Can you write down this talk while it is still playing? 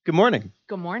Good morning.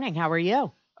 Good morning. How are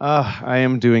you? I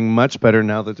am doing much better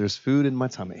now that there's food in my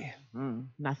tummy.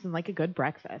 Nothing like a good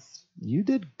breakfast. You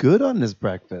did good on this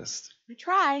breakfast. I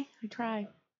try. I try.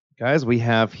 Guys, we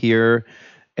have here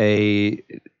a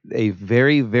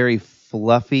very, very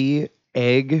fluffy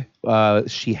egg.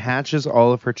 She hatches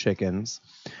all of her chickens.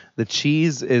 The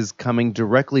cheese is coming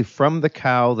directly from the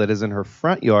cow that is in her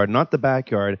front yard, not the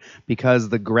backyard, because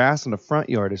the grass in the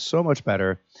front yard is so much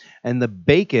better. And the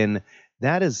bacon,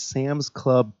 that is Sam's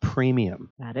Club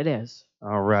Premium. That it is.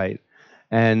 All right.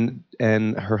 And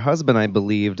her husband, I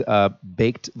believed,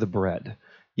 baked the bread.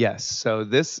 Yes. So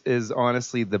this is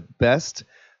honestly the best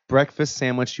breakfast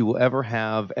sandwich you will ever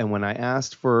have. And when I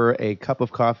asked for a cup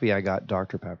of coffee, I got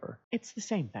Dr. Pepper. It's the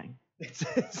same thing. It's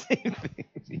the same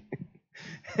thing.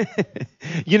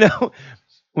 you know,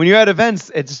 when you're at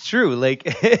events, it's true. Like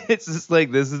it's just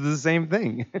like this is the same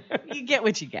thing. You get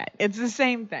what you get. It's the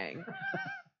same thing.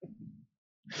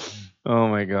 Oh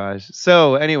my gosh.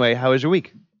 So anyway, how was your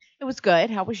week? It was good.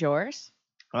 How was yours?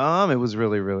 It was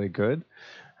really, really good.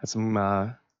 Had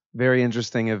some very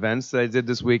interesting events that I did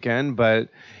this weekend, but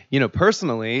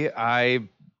personally, I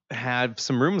had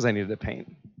some rooms I needed to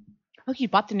paint. Oh, you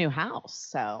bought the new house,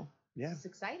 so Yeah. it's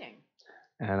exciting.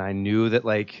 And I knew that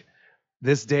like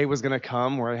this day was gonna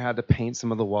come where I had to paint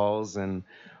some of the walls, and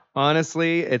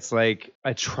honestly, it's like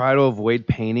I try to avoid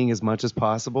painting as much as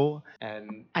possible,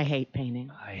 and I hate painting.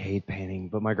 I hate painting,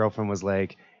 but my girlfriend was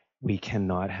like, "We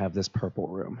cannot have this purple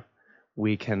room.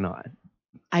 We cannot."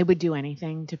 I would do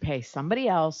anything to pay somebody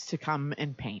else to come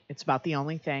and paint. It's about the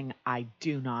only thing I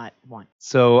do not want.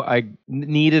 So I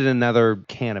needed another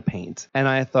can of paint. And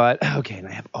I thought, okay, and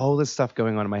I have all this stuff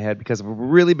going on in my head because of a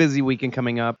really busy weekend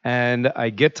coming up. And I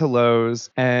get to Lowe's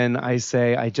and I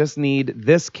say, I just need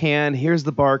this can. Here's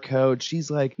the barcode.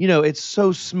 She's like, it's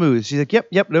so smooth. She's like,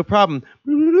 yep, no problem.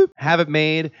 Have it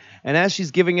made. And as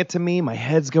she's giving it to me, my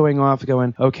head's going off,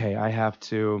 going, okay, I have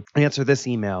to answer this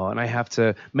email and I have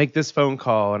to make this phone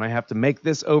call and I have to make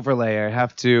this overlay. I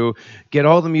have to get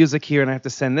all the music here and I have to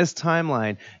send this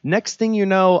timeline. Next thing you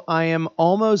know, I am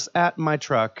almost at my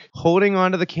truck holding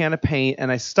onto the can of paint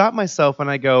and I stop myself and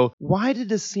I go, why did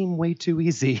this seem way too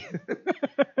easy?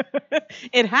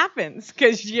 It happens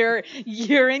because you're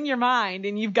in your mind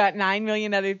and you've got 9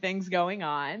 million other things going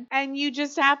on and you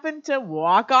just happen to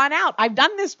walk on out. I've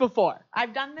done this before.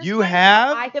 I've done this. You myself.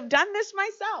 have? I have done this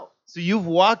myself. So you've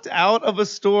walked out of a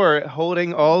store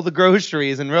holding all the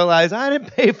groceries and realized I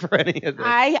didn't pay for any of this.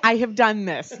 I have done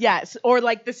this, yes. Or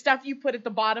like the stuff you put at the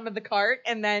bottom of the cart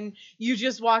and then you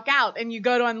just walk out and you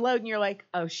go to unload and you're like,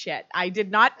 oh shit, I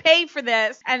did not pay for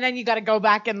this. And then you got to go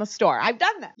back in the store. I've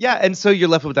done that. Yeah, and so you're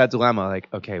left with that dilemma, like,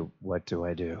 okay, what do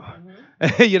I do?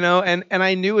 Mm-hmm. And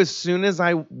I knew as soon as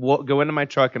I go into my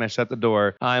truck and I shut the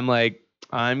door, I'm like,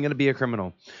 I'm gonna be a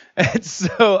criminal. And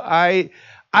so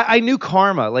I knew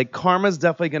karma. Like karma's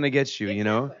definitely gonna get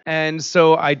you, And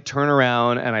so I turn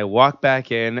around and I walk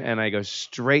back in and I go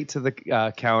straight to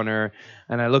the counter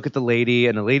and I look at the lady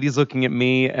and the lady's looking at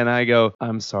me and I go,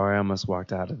 I'm sorry, I almost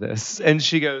walked out of this. And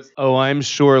she goes, oh, I'm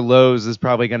sure Lowe's is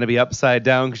probably gonna be upside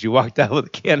down because you walked out with a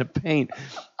can of paint.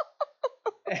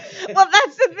 Well,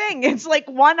 that's the thing. It's like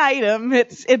one item.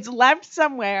 It's left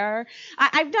somewhere.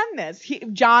 I've done this.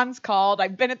 John's called.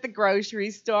 I've been at the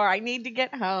grocery store. I need to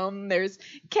get home. There's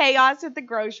chaos at the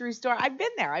grocery store. I've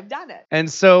been there. I've done it.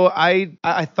 And so I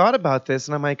thought about this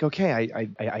and I'm like, okay,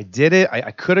 I did it.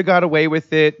 I could have got away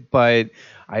with it, but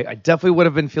I definitely would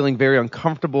have been feeling very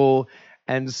uncomfortable.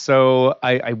 And so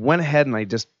I went ahead and I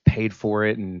just paid for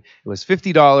it, and it was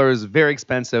 $50, very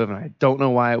expensive, and I don't know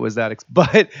why it was that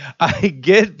but I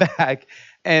get back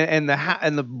and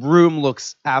the room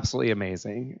looks absolutely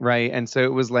amazing, right? And so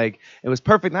it was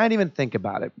perfect, and I didn't even think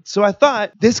about it. So I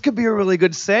thought this could be a really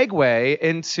good segue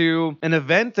into an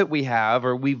event that we have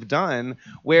or we've done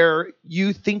where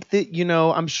you think that,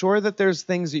 I'm sure that there's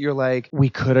things that you're like, we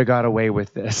could have got away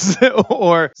with this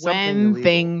or something when illegal.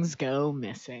 Things go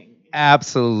missing.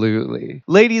 Absolutely.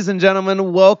 Ladies and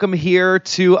gentlemen, welcome here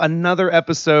to another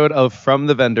episode of From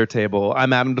the Vendor Table.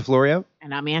 I'm Adam DeFlorio.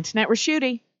 And I'm Antoinette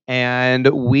Raschuti. And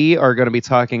we are going to be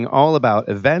talking all about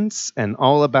events and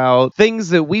all about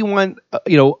things that we want,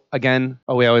 again,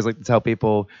 we always like to tell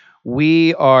people,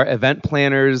 we are event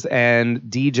planners and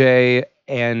DJ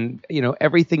and,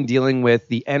 everything dealing with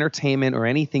the entertainment or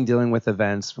anything dealing with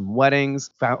events, from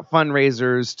weddings,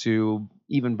 fundraisers to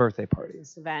even birthday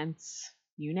parties. Events.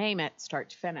 You name it, start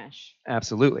to finish.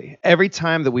 Absolutely. Every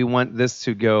time that we want this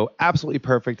to go absolutely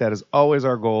perfect, that is always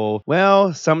our goal.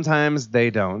 Well, sometimes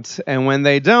they don't. And when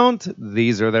they don't,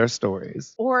 these are their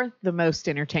stories. Or the most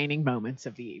entertaining moments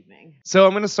of the evening. So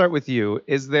I'm going to start with you.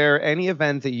 Is there any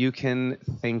event that you can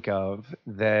think of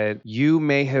that you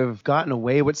may have gotten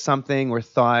away with something or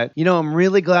thought, I'm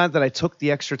really glad that I took the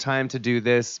extra time to do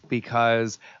this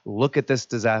because look at this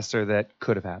disaster that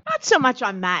could have happened? Not so much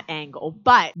on that angle,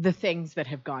 but the things that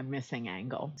have gone missing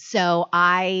angle. So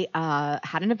I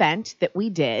had an event that we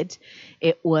did.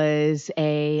 It was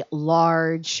a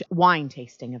large wine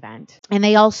tasting event. And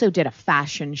they also did a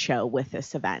fashion show with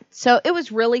this event. So it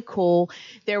was really cool.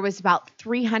 There was about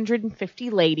 350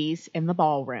 ladies in the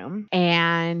ballroom.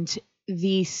 And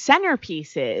the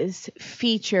centerpieces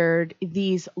featured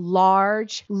these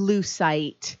large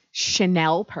lucite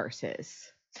Chanel purses.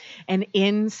 And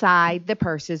inside the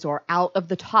purses, or out of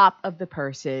the top of the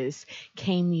purses,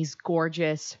 came these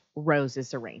gorgeous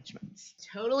roses arrangements.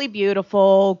 Totally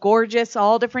beautiful, gorgeous,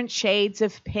 all different shades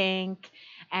of pink.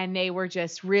 And they were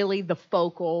just really the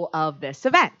focal of this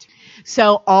event.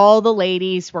 So all the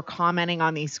ladies were commenting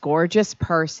on these gorgeous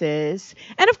purses.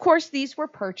 And of course, these were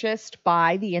purchased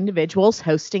by the individuals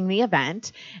hosting the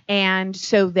event. And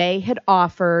so they had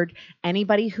offered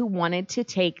anybody who wanted to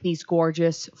take these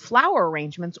gorgeous flower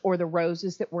arrangements or the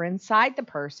roses that were inside the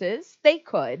purses, they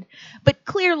could. But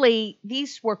clearly,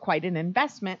 these were quite an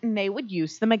investment and they would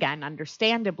use them again,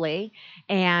 understandably.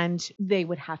 And they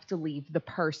would have to leave the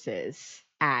purses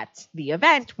at the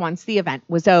event once the event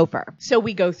was over. So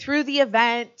we go through the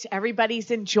event, everybody's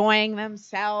enjoying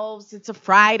themselves. It's a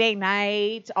Friday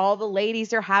night. All the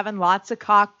ladies are having lots of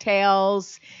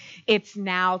cocktails. It's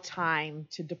now time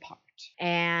to depart.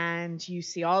 And you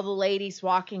see all the ladies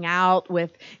walking out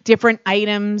with different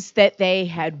items that they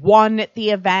had won at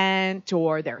the event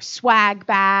or their swag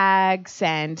bags,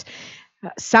 and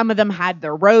some of them had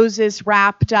their roses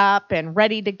wrapped up and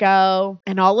ready to go.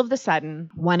 And all of a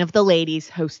sudden, one of the ladies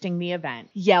hosting the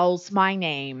event yells my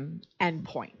name and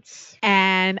points.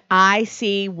 And I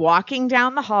see walking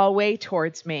down the hallway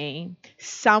towards me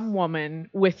some woman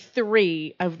with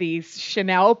 3 of these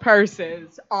Chanel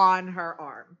purses on her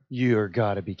arm. You're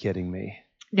gotta be kidding me.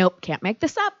 Nope, can't make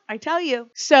this up, I tell you.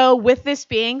 So with this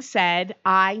being said,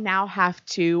 I now have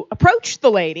to approach the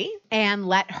lady and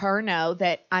let her know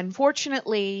that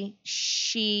unfortunately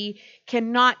she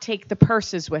cannot take the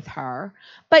purses with her,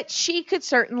 but she could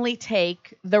certainly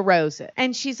take the roses.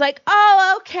 And she's like,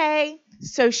 oh, okay.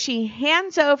 So she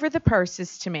hands over the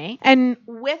purses to me. And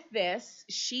with this,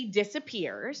 she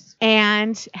disappears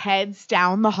and heads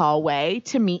down the hallway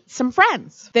to meet some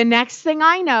friends. The next thing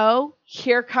I know,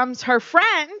 here comes her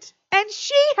friend, and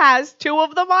she has 2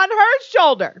 of them on her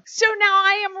shoulder. So now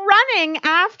I am running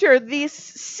after this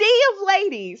sea of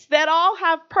ladies that all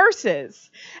have purses.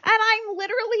 And I'm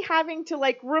literally having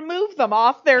to remove them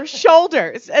off their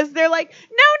shoulders as they're like, no,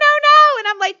 no, no. And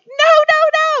I'm like, no,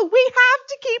 no, no. We have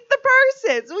to keep the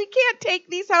purses. We can't take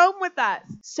these home with us.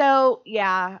 So,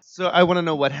 yeah. So I want to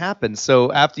know what happened.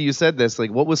 So after you said this,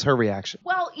 what was her reaction?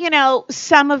 Well,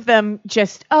 some of them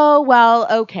just, oh,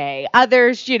 well, okay.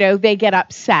 Others, they get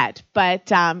upset.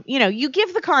 But, you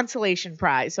give the consolation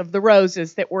prize of the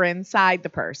roses that were inside the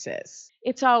purses.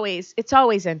 It's always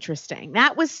interesting.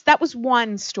 That was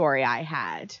one story I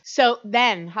had. So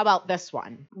then, how about this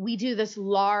one? We do this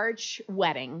large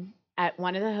wedding at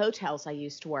one of the hotels I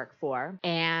used to work for,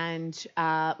 and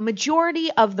majority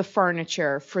of the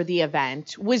furniture for the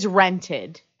event was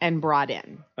rented and brought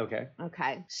in.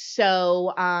 Okay.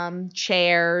 So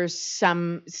chairs,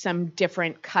 some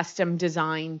different custom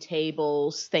design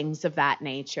tables, things of that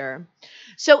nature.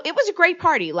 So it was a great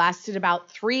party. Lasted about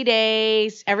 3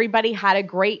 days. Everybody had a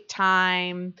great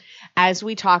time. As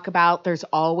we talk about, there's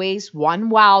always one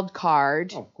wild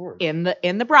card in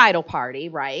the bridal party,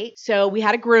 right? So we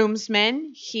had a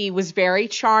groomsman. He was very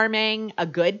charming, a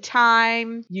good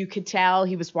time. You could tell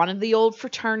he was one of the old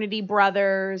fraternity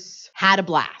brothers. Had a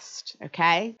blast,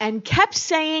 okay? And kept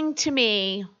saying to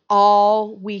me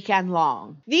all weekend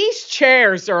long, these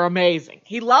chairs are amazing.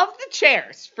 He loved the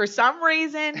chairs. For some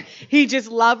reason, he just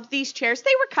loved these chairs.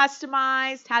 They were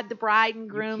customized, had the bride and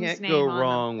groom's name on them. Can't go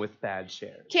wrong with bad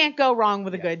chairs. Can't go wrong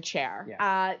with a good chair.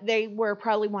 Yeah. They were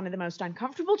probably one of the most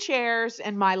uncomfortable chairs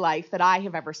in my life that I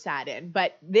have ever sat in.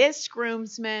 But this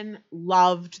groomsman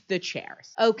loved the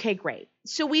chairs. Okay, great.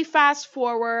 So we fast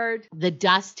forward, the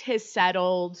dust has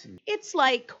settled. It's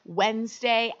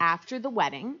Wednesday after the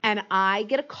wedding, and I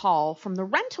get a call from the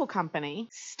rental company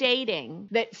stating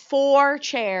that 4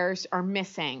 chairs are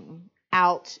missing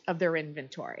out of their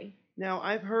inventory. Now,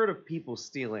 I've heard of people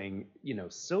stealing,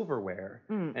 silverware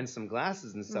and some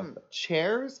glasses and stuff, but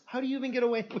chairs? How do you even get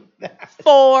away with that?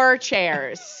 4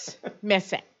 chairs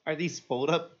missing. Are these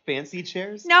fold-up fancy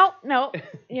chairs? No.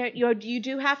 You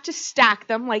do have to stack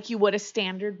them like you would a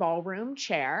standard ballroom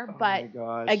chair, Oh but my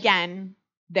gosh. again,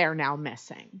 they're now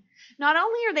missing. Not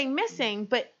only are they missing,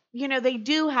 but they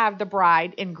do have the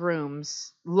bride and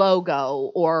groom's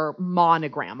logo or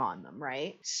monogram on them,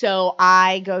 right? So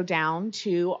I go down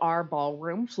to our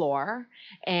ballroom floor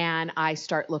and I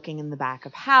start looking in the back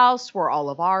of house where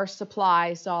all of our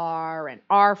supplies are and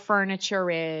our furniture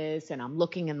is, and I'm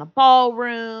looking in the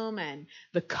ballroom and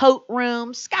the coat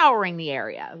room, scouring the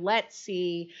area. Let's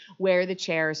see where the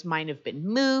chairs might have been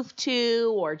moved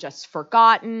to or just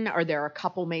forgotten. Are there a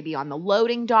couple maybe on the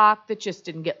loading dock that just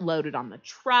didn't get loaded on the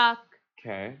truck?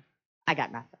 Okay. I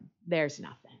got nothing. There's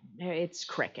nothing. It's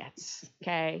crickets.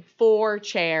 Okay. 4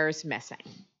 chairs missing.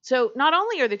 So not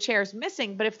only are the chairs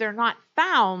missing, but if they're not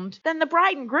found, then the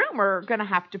bride and groom are going to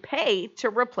have to pay to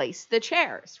replace the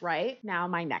chairs, right? Now,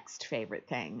 my next favorite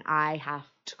thing, I have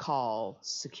to call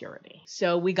security.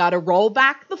 So we got to roll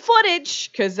back the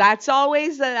footage because that's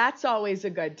always a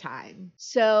good time.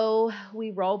 So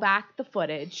we roll back the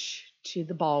footage to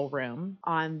the ballroom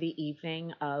on the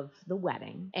evening of the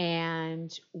wedding,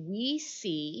 and we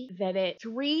see that at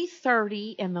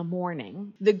 3:30 in the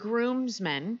morning, the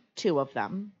groomsmen, 2 of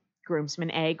them,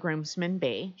 groomsman A, groomsman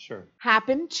B, Sure.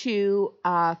 happened to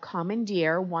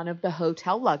commandeer one of the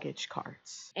hotel luggage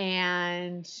carts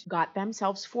and got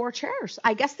themselves 4 chairs.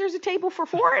 I guess there's a table for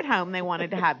 4 at home they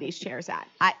wanted to have these chairs at.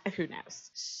 Who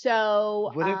knows?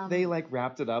 So What if they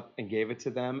wrapped it up and gave it to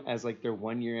them as their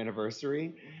 1-year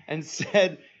anniversary and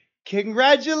said,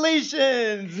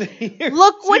 "Congratulations!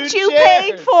 Look what you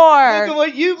paid for. Look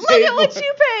at what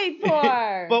you paid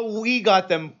for." But we got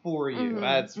them for you.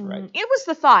 That's right. It was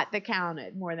the thought that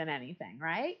counted more than anything,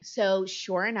 right? So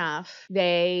sure enough,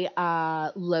 they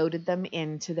loaded them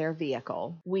into their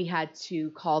vehicle. We had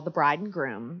to call the bride and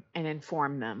groom and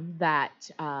inform them that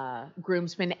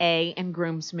groomsman A and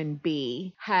groomsman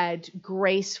B had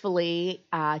gracefully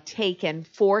taken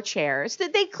 4 chairs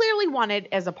that they clearly wanted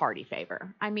as a party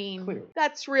favor. I mean, Clearly.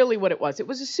 That's really what it was. It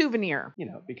was a souvenir.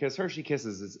 Because Hershey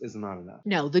Kisses is not enough.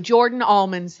 No, the Jordan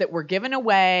almonds that were given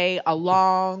away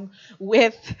along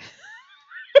with...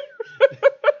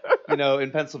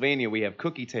 In Pennsylvania, we have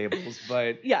cookie tables,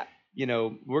 but, yeah.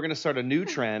 We're going to start a new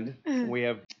trend. We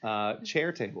have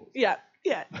chair tables. Yeah.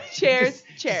 Chairs.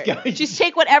 Just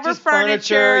take whatever just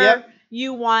furniture yep.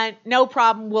 you want. No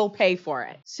problem. We'll pay for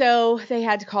it. So they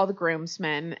had to call the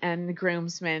groomsmen, and the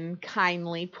groomsmen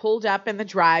kindly pulled up in the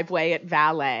driveway at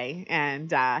valet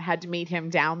and had to meet him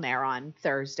down there on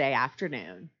Thursday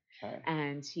afternoon. Okay.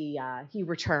 And he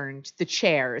returned the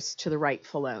chairs to the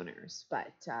rightful owners.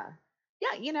 But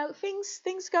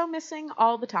things go missing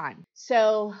all the time.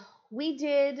 So we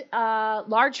did a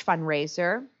large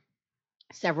fundraiser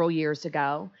several years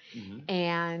ago,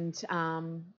 and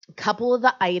a couple of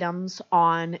the items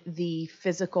on the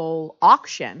physical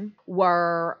auction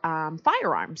were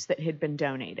firearms that had been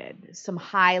donated. Some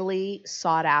highly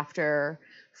sought after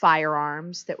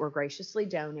firearms that were graciously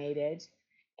donated.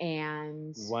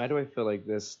 And why do I feel like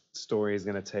this story is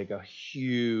going to take a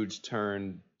huge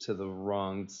turn to the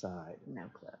wrong side? No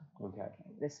clue. Okay.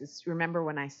 This is, remember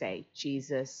when I say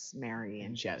Jesus, Mary,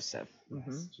 and Joseph.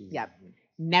 Yes, Yep.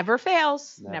 Never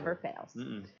fails. Never fails.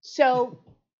 Mm-mm. So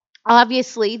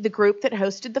obviously the group that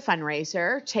hosted the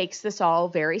fundraiser takes this all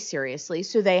very seriously.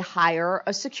 So they hire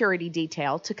a security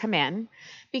detail to come in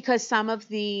because some of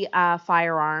the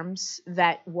firearms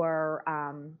that were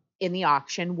in the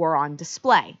auction were on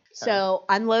display. Okay. So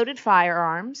unloaded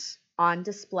firearms on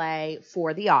display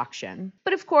for the auction.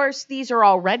 But of course, these are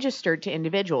all registered to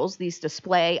individuals, these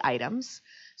display items.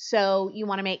 So you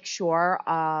want to make sure,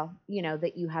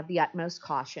 that you have the utmost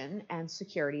caution and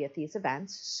security at these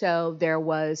events. So there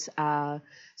was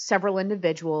several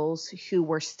individuals who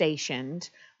were stationed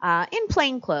in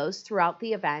plain clothes throughout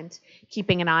the event,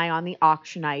 keeping an eye on the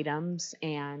auction items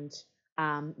and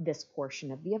this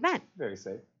portion of the event. Very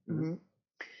safe. Mm-hmm.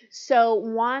 So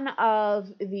one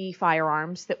of the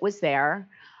firearms that was there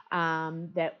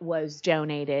that was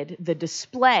donated, the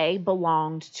display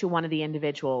belonged to one of the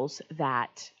individuals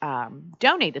that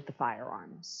donated the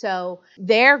firearms. So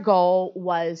their goal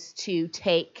was to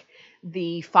take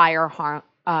the firearm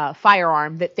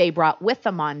that they brought with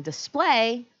them on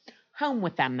display home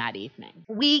with them that evening.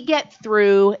 We get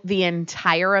through the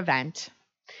entire event.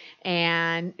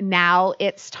 And now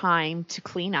it's time to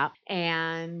clean up.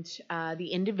 And the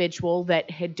individual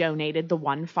that had donated the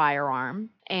one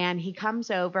firearm, and he comes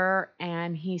over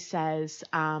and he says,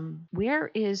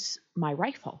 "Where is my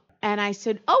rifle?" And I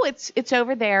said, oh, it's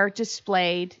over there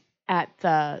displayed at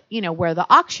the, where the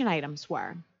auction items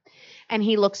were. And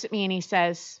he looks at me and he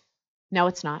says, no,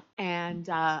 it's not. And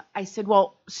I said,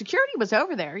 well, security was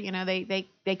over there.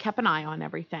 They kept an eye on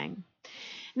everything.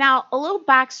 Now, a little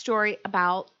backstory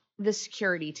about the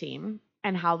security team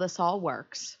and how this all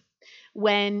works.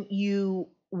 When you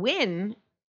win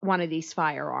one of these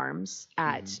firearms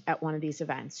at one of these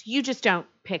events, you just don't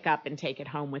pick up and take it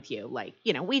home with you. Like,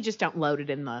 we just don't load it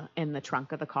in the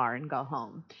trunk of the car and go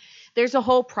home. There's a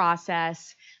whole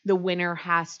process. The winner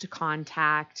has to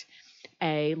contact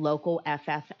a local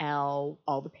FFL.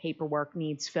 All the paperwork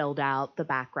needs filled out. The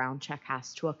background check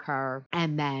has to occur.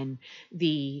 And then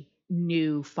the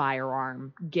new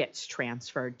firearm gets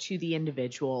transferred to the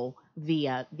individual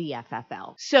via the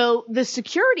FFL. So the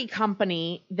security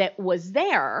company that was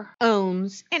there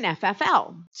owns an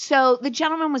FFL. So the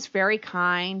gentleman was very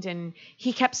kind, and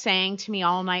he kept saying to me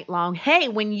all night long, hey,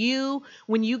 when you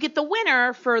get the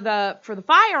winner for the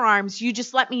firearms, you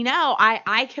just let me know.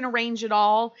 I can arrange it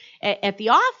all at the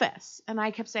office. And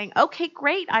I kept saying, okay,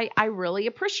 great. I really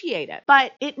appreciate it.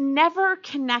 But it never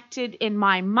connected in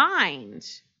my mind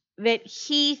that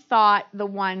he thought the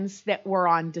ones that were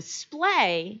on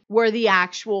display were the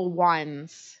actual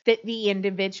ones that the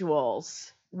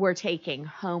individuals were taking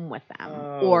home with them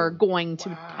or going to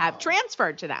have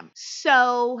transferred to them.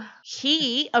 So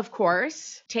he, of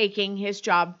course, taking his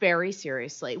job very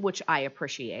seriously, which I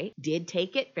appreciate, did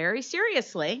take it very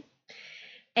seriously.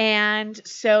 And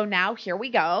so now here we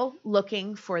go,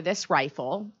 looking for this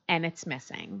rifle, and it's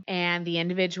missing. And the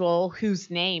individual whose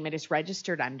name it is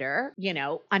registered under,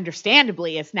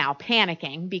 understandably is now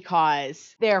panicking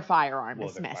because their firearm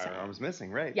is missing. Firearm's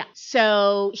missing, right? Yeah.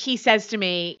 So he says to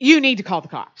me, you need to call the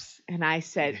cops. And I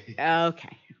said,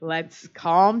 okay, let's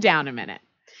calm down a minute.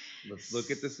 Let's look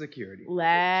at the security.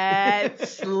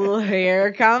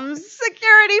 Here comes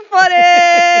security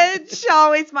footage.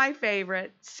 Always my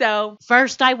favorite. So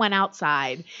first I went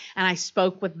outside and I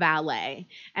spoke with valet,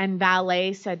 and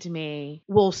valet said to me,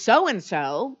 well,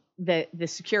 so-and-so, the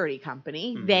security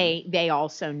company, they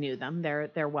also knew them.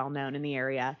 They're well known in the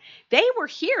area. They were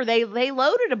here. They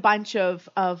loaded a bunch of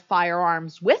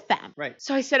firearms with them. Right.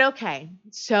 So I said, okay.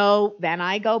 So then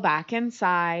I go back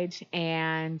inside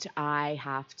and I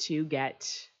have to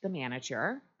get the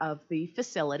manager of the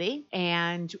facility,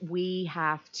 and we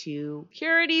have to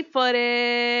security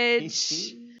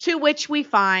footage. To which we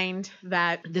find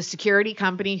that the security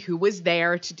company who was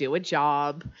there to do a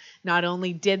job not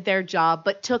only did their job,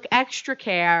 but took extra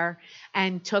care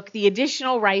and took the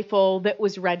additional rifle that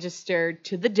was registered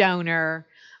to the donor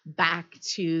back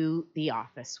to the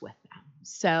office with them.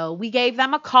 So we gave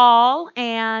them a call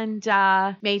and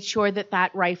made sure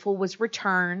that rifle was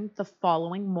returned the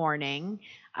following morning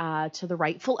to the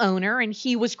rightful owner, and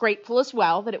he was grateful as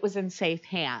well that it was in safe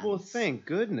hands. Well, thank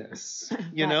goodness.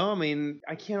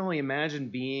 I can only imagine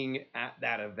being at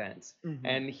that event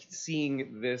and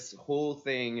seeing this whole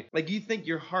thing. Like, you think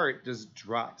your heart just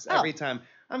drops every time.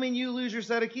 You lose your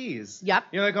set of keys. Yep.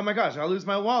 You're like, oh my gosh, I'll lose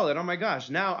my wallet. Oh my gosh,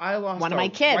 now I lost one of my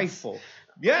kids. Rifle.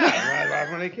 Yeah, I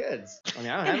lost one of my kids. I don't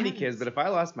have any kids, but if I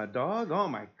lost my dog, oh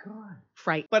my God.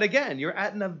 Right. But again, you're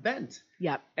at an event.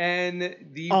 Yep. And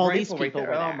the all rifle these people right there.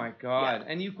 were there. Oh my God. Yep.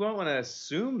 And you don't want to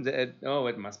assume that,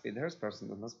 it must be this person.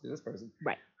 It must be this person.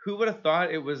 Right. Who would have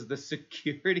thought it was the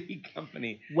security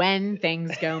company? When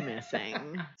things go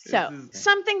missing. So,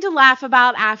 something to laugh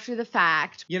about after the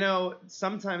fact.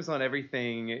 Sometimes not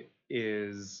everything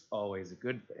is always a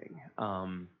good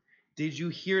thing. Did you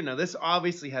hear? Now, this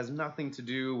obviously has nothing to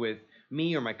do with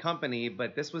me or my company,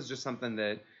 but this was just something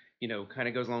that, kind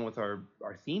of goes along with our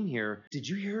theme here. Did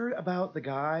you hear about the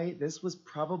guy? This was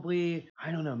probably,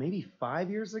 I don't know, maybe 5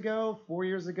 years ago, 4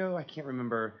 years ago. I can't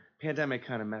remember. Pandemic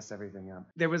kind of messed everything up.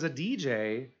 There was a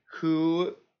DJ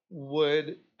who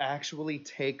would actually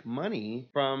take money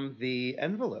from the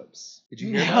envelopes. Did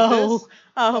you hear about this?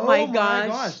 Oh my gosh. Oh my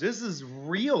gosh. This is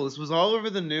real. This was all over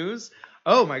the news.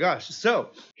 Oh my gosh. So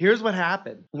here's what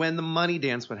happened when the money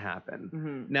dance would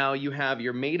happen. Now you have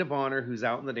your maid of honor who's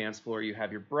out on the dance floor. You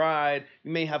have your bride.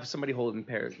 You may have somebody holding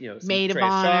pairs, some maid of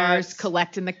honors, shots.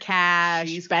 Collecting the cash.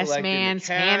 She's best collecting man's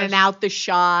the cash. handing out the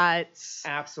shots.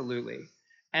 Absolutely.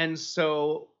 And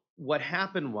so what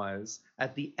happened was,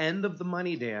 at the end of the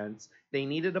money dance, they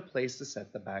needed a place to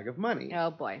set the bag of money.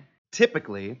 Oh boy.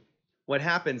 Typically, what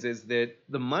happens is that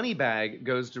the money bag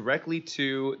goes directly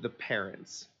to the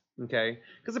parents. Okay?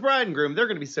 Because the bride and groom, they're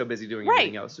going to be so busy doing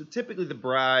everything else. So typically the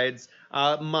bride's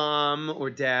mom or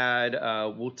dad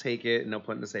will take it and they'll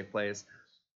put it in a safe place.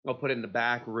 They'll put it in the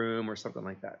back room or something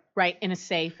like that. Right, in a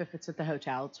safe if it's at the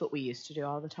hotel. It's what we used to do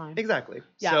all the time. Exactly.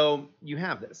 Yeah. So you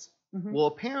have this. Mhm. Well,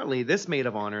 apparently this maid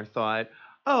of honor thought,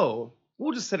 oh,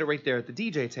 we'll just set it right there at the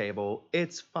DJ table.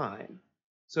 It's fine.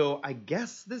 So I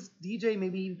guess this DJ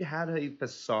maybe had a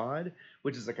facade,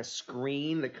 which is like a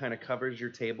screen that kind of covers your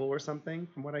table or something,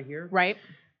 from what I hear. Right.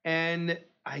 And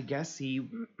I guess he,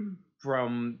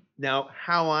 from now,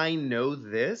 how I know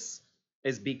this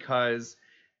is because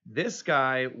this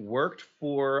guy worked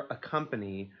for a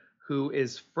company who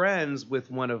is friends with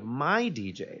one of my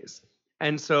DJs.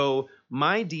 And so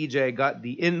my DJ got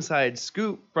the inside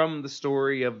scoop from the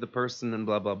story of the person and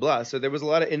blah, blah, blah. So there was a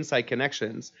lot of inside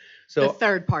connections. The So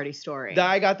third party story.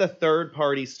 I got the third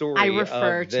party story. I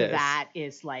refer of to this. that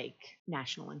as like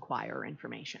National Enquirer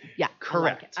information. Yeah.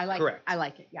 Correct. I like it. Correct. I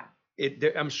like it. Yeah.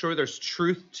 I'm sure there's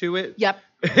truth to it.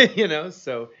 Yep.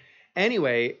 So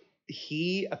anyway,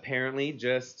 he apparently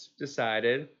just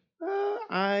decided,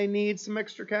 I need some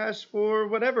extra cash for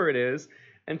whatever it is,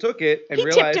 and took it and He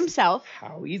realized tipped himself.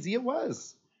 how easy it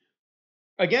was.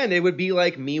 Again, it would be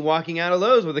like me walking out of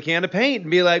Lowe's with a can of paint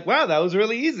and be like, wow, that was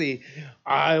really easy.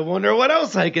 I wonder what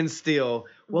else I can steal.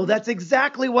 Well, that's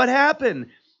exactly what happened.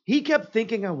 He kept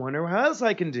thinking, I wonder what else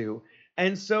I can do.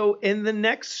 And so in the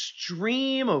next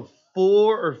stream of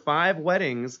 4 or 5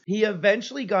 weddings, he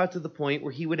eventually got to the point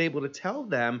where he would able to tell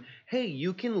them, hey,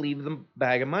 you can leave the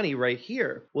bag of money right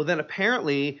here. Well, then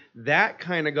apparently that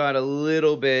kind of got a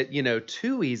little bit,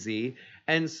 too easy.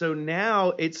 And so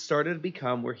now it started to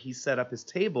become where he set up his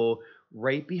table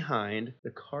right behind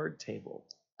the card table.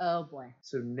 Oh boy.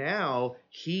 So now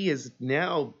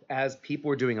as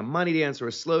people are doing a money dance or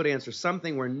a slow dance or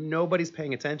something where nobody's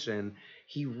paying attention,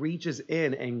 he reaches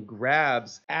in and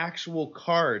grabs actual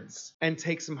cards and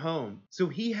takes them home. So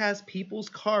he has people's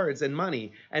cards and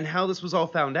money. And how this was all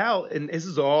found out, and this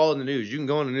is all in the news. You can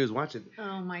go on the news, watch it.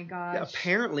 Oh my gosh.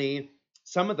 Apparently,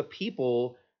 some of the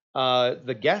people,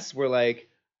 the guests were like,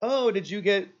 oh, did you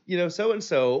get,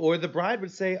 so-and-so? Or the bride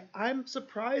would say, I'm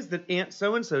surprised that Aunt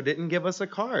so-and-so didn't give us a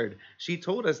card. She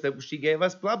told us that she gave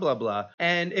us blah, blah, blah.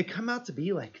 And it come out to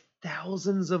be like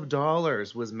thousands of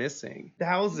dollars was missing.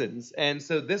 Thousands. And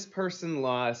so this person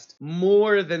lost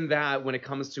more than that when it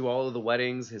comes to all of the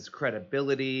weddings, his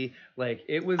credibility. Like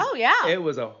it was, it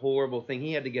was a horrible thing.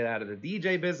 He had to get out of the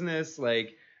DJ business.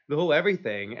 Like, the whole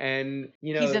everything. And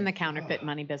he's in the counterfeit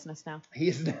money business now. He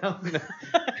is now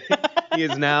he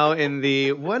is now in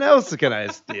the what else can I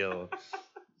steal?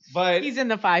 But he's in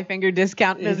the 5-finger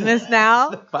discount business now.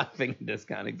 The 5-finger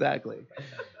discount, exactly.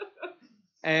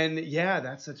 And yeah,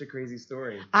 that's such a crazy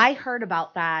story. I heard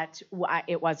about that.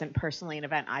 It wasn't personally an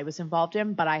event I was involved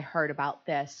in, but I heard about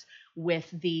this with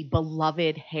the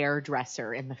beloved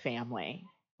hairdresser in the family.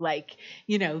 Like,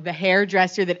 the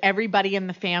hairdresser that everybody in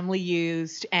the family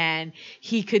used, and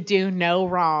he could do no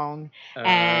wrong,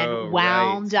 and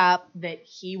wound up that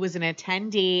he was an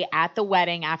attendee at the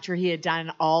wedding after he had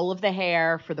done all of the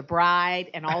hair for the bride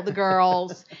and all the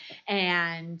girls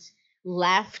and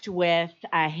left with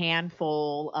a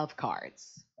handful of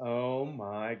cards. Oh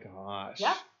my gosh.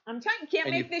 Yep. I'm telling you,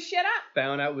 can't make this shit up.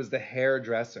 Found out it was the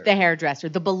hairdresser. The hairdresser,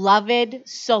 the beloved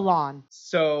salon.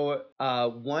 So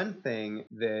one thing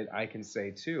that I can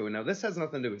say too, now this has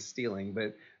nothing to do with stealing,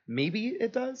 but maybe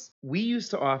it does. We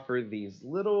used to offer these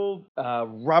little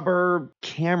rubber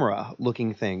camera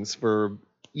looking things for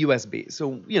USB. So,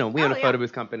 we own a photo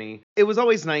booth company. It was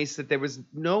always nice that there was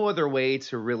no other way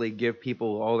to really give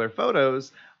people all their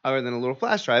photos other than a little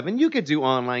flash drive. And you could do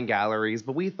online galleries,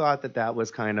 but we thought that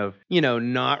was kind of,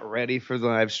 not ready for the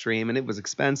live stream, and it was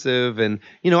expensive. And,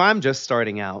 I'm just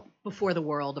starting out. Before the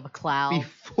world of a cloud.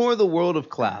 Before the world of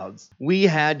clouds, we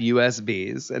had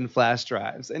USBs and flash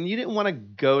drives, and you didn't want to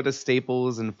go to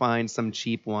Staples and find some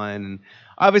cheap one. And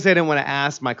obviously, I didn't want to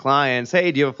ask my clients,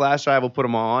 hey, do you have a flash drive? We'll put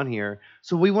them all on here.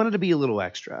 So we wanted to be a little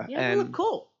extra. Yeah, they look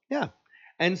cool. Yeah.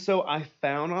 And so I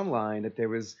found online that there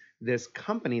was this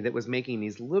company that was making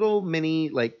these little mini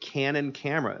like Canon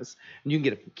cameras. And you can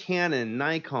get it from Canon,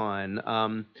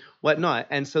 Nikon, whatnot.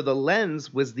 And so the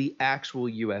lens was the actual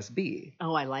USB.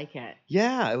 Oh, I like it.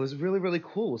 Yeah, it was really, really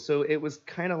cool. So it was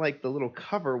kind of like the little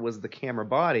cover was the camera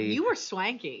body. You were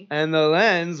swanky. And the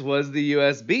lens was the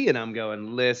USB. And I'm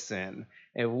going, listen,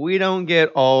 if we don't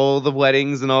get all the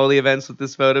weddings and all the events with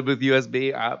this photo booth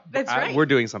USB, right. We're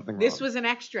doing something wrong. This was an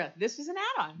extra. This was an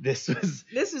add-on. This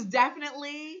was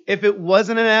definitely. If it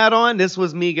wasn't an add-on, this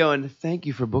was me going, thank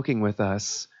you for booking with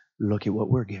us. Look at what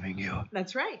we're giving you.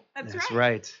 That's right. That's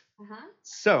right. Uh-huh.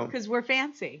 So. Because we're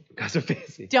fancy. Because we're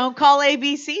fancy. Don't call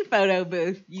ABC photo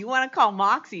booth. You want to call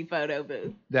Moxie photo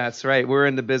booth. That's right. We're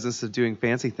in the business of doing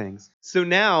fancy things. So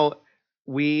now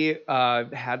we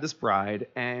had this bride,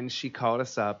 and she called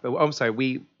us up. I'm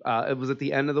sorry. It was at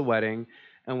the end of the wedding,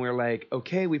 And we're like,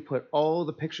 okay, we put all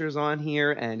the pictures on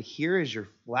here, and here is your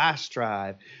flash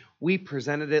drive. We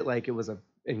presented it like it was a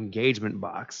engagement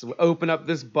box. We open up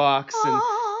this box, and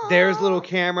there's little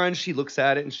camera, and she looks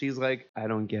at it, and she's like, I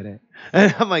don't get it.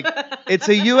 And I'm like, it's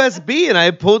a USB. And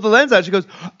I pulled the lens out. She goes,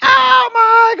 oh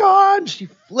my God. She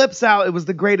flips out. It was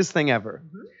the greatest thing ever.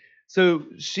 Mhm. So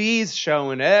she's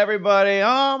showing everybody,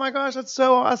 oh my gosh, that's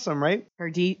so awesome, right?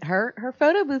 Her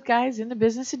photo booth guy's in the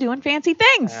business of doing fancy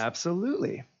things.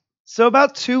 Absolutely. So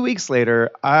about 2 weeks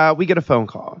later, we get a phone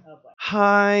call. Oh, boy.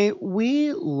 Hi,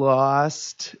 we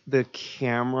lost the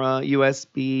camera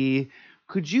USB.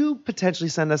 Could you potentially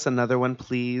send us another one,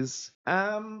 please?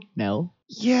 No.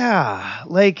 Yeah,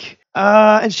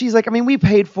 and she's like, I mean, we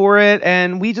paid for it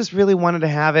and we just really wanted to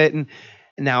have it. And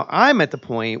now I'm at the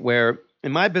point where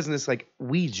in my business, like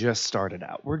we just started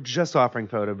out. We're just offering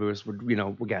photo booths.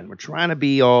 We're trying to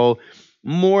be all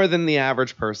more than the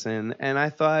average person. And I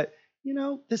thought,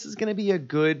 this is going to be a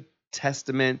good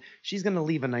testament. She's going to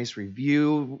leave a nice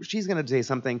review. She's going to say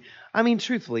something. I mean,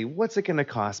 truthfully, what's it going to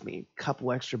cost me? A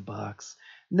couple extra bucks.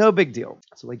 No big deal.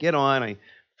 So I get on, I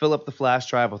fill up the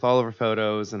flash drive with all of her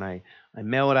photos, and I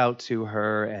mail it out to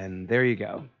her, and there you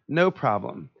go. No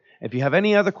problem. If you have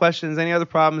any other questions, any other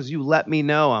problems, you let me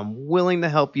know. I'm willing to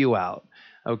help you out.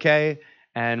 Okay?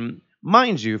 And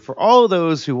mind you, for all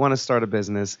those who want to start a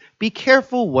business, be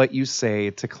careful what you say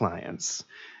to clients.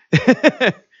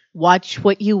 Watch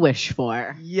what you wish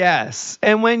for. Yes.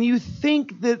 And when you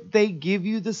think that they give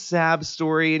you the sad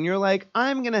story and you're like,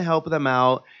 I'm going to help them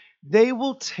out, they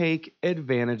will take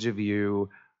advantage of you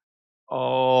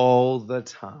all the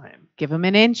time. Give them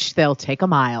an inch, they'll take a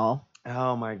mile.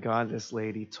 Oh my God, this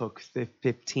lady took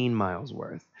 15 miles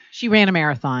worth. She ran a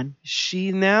marathon.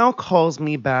 She now calls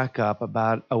me back up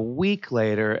about a week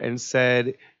later and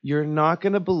said, you're not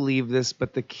going to believe this,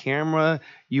 but the camera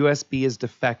USB is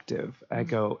defective. I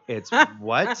go, it's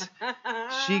what?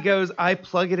 She goes, I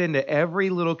plug it into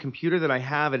every little computer that I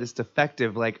have. It is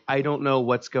defective. Like, I don't know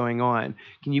what's going on.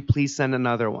 Can you please send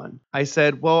another one? I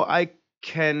said, well, I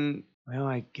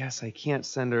guess I can't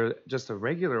send her just a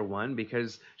regular one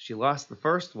because she lost the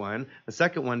first one. The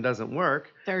second one doesn't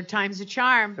work. Third time's a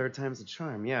charm. Third time's a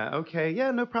charm. Yeah. Okay.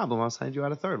 Yeah, no problem. I'll send you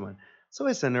out a third one. So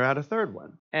I send her out a third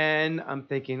one. And I'm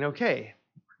thinking, okay,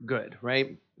 good,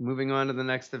 right? Moving on to the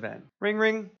next event. Ring,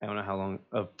 ring. I don't know how long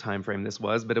of time frame this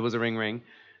was, but it was a ring, ring.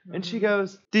 And she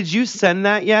goes, did you send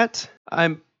that yet? I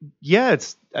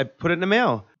put it in the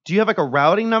mail. Do you have like a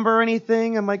routing number or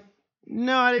anything? I'm like,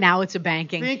 no, I didn't. Now it's a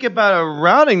banking. Think about a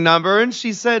routing number. And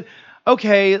she said,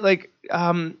 okay,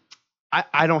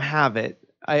 I don't have it.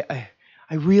 I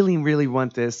really, really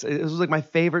want this. It was like my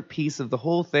favorite piece of the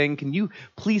whole thing. Can you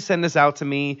please send this out to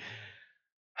me?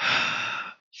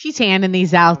 She's handing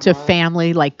these out to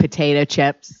family like potato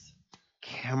chips.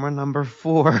 Camera number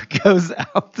 4 goes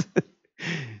out.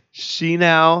 She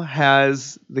now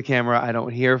has the camera. I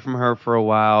don't hear from her for a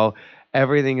while.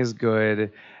 Everything is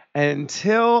good.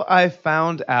 Until I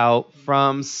found out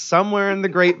from somewhere in the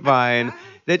grapevine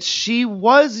that she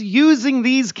was using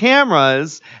these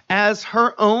cameras as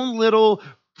her own little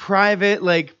private,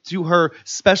 to her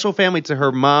special family, to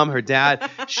her mom, her dad.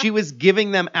 She was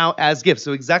giving them out as gifts.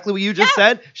 So exactly what you just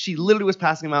said, she literally was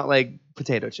passing them out like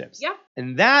potato chips. Yeah.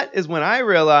 And that is when I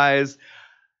realized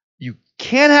you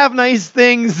can't have nice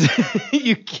things.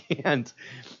 You can't.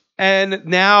 And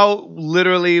now,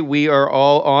 literally, we are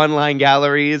all online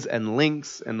galleries and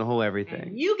links and the whole everything.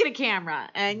 And you get a camera,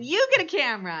 and you get a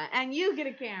camera, and you get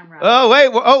a camera. Oh,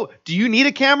 wait. Do you need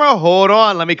a camera? Hold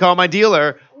on. Let me call my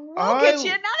dealer. We'll get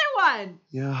you another one.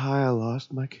 Yeah, hi. I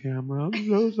lost my camera. I'm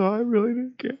so sorry. I really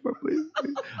need a camera, please.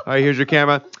 All right, here's your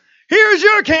camera. Here's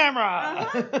your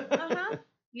camera.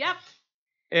 Yep.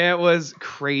 It was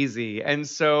crazy. And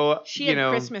so, she had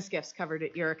Christmas gifts covered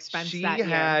at your expense that year.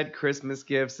 She had Christmas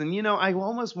gifts. And, I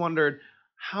almost wondered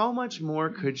how much more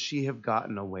could she have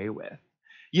gotten away with?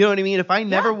 You know what I mean? If I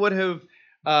never would have,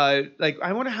 I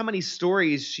wonder how many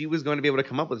stories she was going to be able to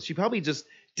come up with. She probably just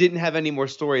didn't have any more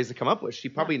stories to come up with. She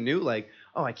probably knew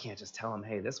I can't just tell him,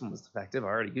 hey, this one was defective. I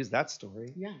already used that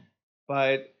story. Yeah.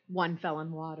 But one fell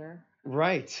in water.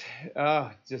 Right.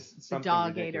 Just something the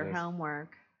dog ridiculous. Ate her homework.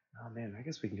 Oh, man, I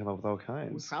guess we can come up with all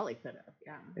kinds. We probably could have,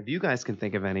 yeah. If you guys can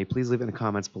think of any, please leave it in the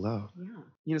comments below.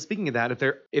 Yeah. Speaking of that,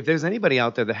 if there's anybody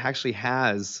out there that actually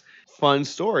has fun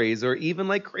stories or even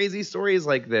crazy stories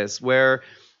like this where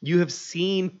you have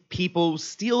seen people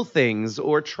steal things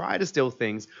or try to steal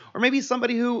things, or maybe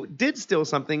somebody who did steal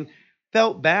something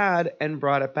felt bad and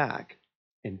brought it back.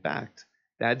 In fact,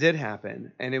 that did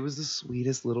happen, and it was the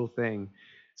sweetest little thing.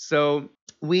 So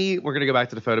we're going to go back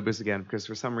to the photo booths again because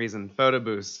for some reason, photo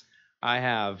booths, I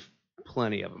have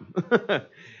plenty of them.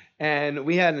 And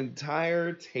we had an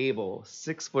entire table,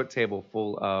 6-foot table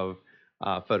full of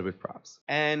photo booth props.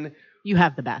 And You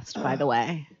have the best, by the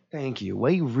way. thank you.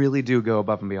 We really do go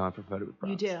above and beyond for photo booth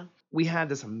props. You do. We had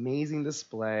this amazing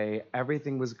display.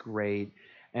 Everything was great.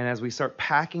 And as we start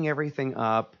packing everything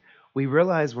up, we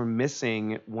realize we're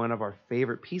missing one of our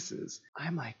favorite pieces.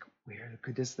 I'm like, where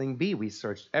could this thing be? We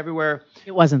searched everywhere.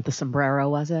 It wasn't the sombrero,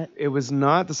 was it? It was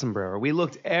not the sombrero. We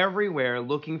looked everywhere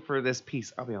looking for this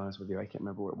piece. I'll be honest with you, I can't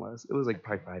remember what it was. It was like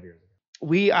probably 5 years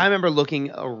ago. I remember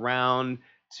looking around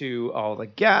to all the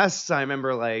guests. I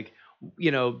remember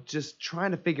just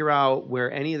trying to figure out where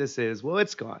any of this is. Well,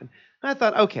 it's gone. And I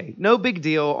thought, okay, no big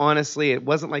deal. Honestly, it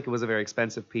wasn't like it was a very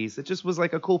expensive piece. It just was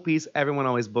like a cool piece. Everyone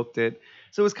always booked it.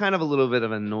 So it was kind of a little bit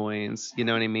of annoyance. You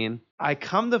know what I mean? I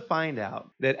come to find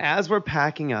out that as we're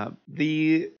packing up,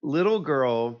 the little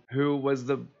girl who was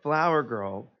the flower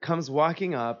girl comes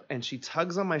walking up and she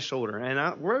tugs on my shoulder. And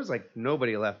there was like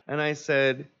nobody left. And I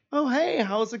said, oh, hey,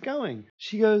 how's it going?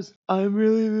 She goes, I'm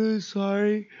really, really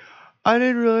sorry. I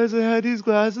didn't realize I had these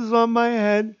glasses on my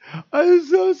head. I'm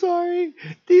so sorry.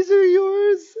 These are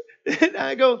yours. And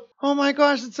I go, oh my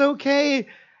gosh, it's okay.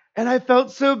 And I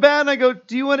felt so bad. And I go,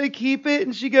 do you want to keep it?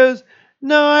 And she goes,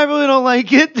 no, I really don't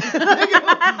like it. And I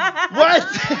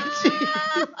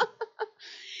go, what?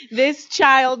 This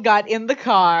child got in the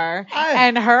car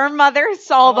and her mother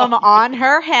saw them on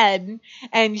her head,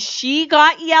 and she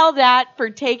got yelled at for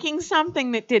taking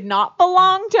something that did not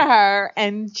belong to her,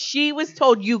 and she was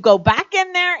told, you go back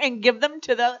in there and give them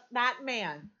to that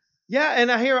man. Yeah,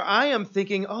 and here I am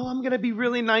thinking, oh, I'm going to be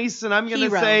really nice, and I'm going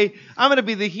to say, I'm going to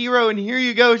be the hero, and here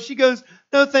you go. She goes,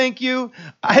 no, thank you.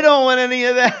 I don't want any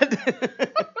of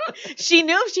that. She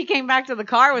knew if she came back to the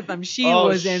car with them, she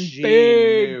was in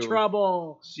big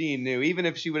trouble. She knew. Even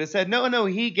if she would have said, no,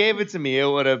 he gave it to me, it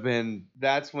would have been,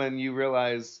 that's when you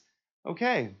realize,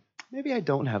 okay, maybe I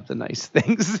don't have the nice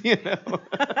things, you know.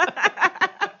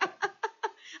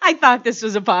 I thought this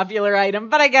was a popular item,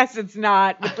 but I guess it's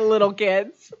not with the little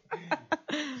kids.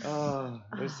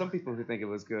 There's some people who think it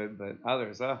was good, but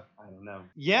others, I don't know.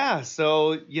 Yeah,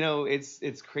 so,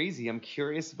 it's crazy. I'm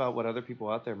curious about what other people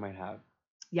out there might have.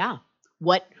 Yeah.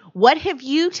 What have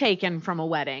you taken from a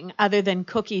wedding other than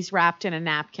cookies wrapped in a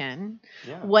napkin?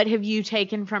 Yeah. What have you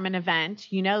taken from an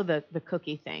event? You know the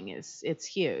cookie thing it's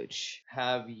huge.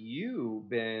 Have you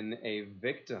been a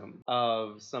victim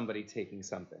of somebody taking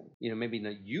something? Maybe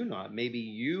not. Maybe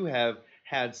you have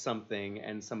had something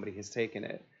and somebody has taken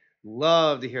it.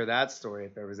 Love to hear that story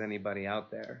if there was anybody out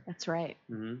there. That's right.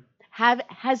 Mm-hmm.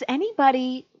 Has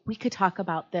anybody, we could talk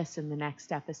about this in the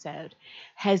next episode,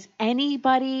 has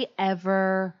anybody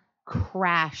ever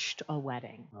crashed a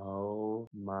wedding? Oh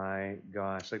my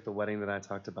gosh, like the wedding that I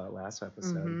talked about last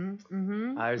episode.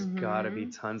 There's got to be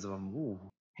tons of them. Ooh.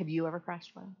 Have you ever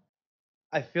crashed one?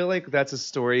 I feel like that's a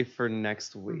story for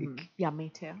next week. Mm-hmm. Yeah, me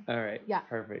too. All right. Yeah.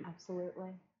 Perfect. Absolutely.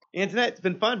 Antoinette, it's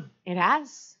been fun. It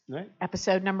has. All right.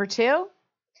 Episode number 2.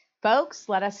 Folks,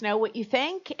 let us know what you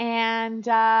think and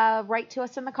write to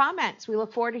us in the comments. We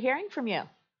look forward to hearing from you.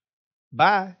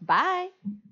 Bye. Bye.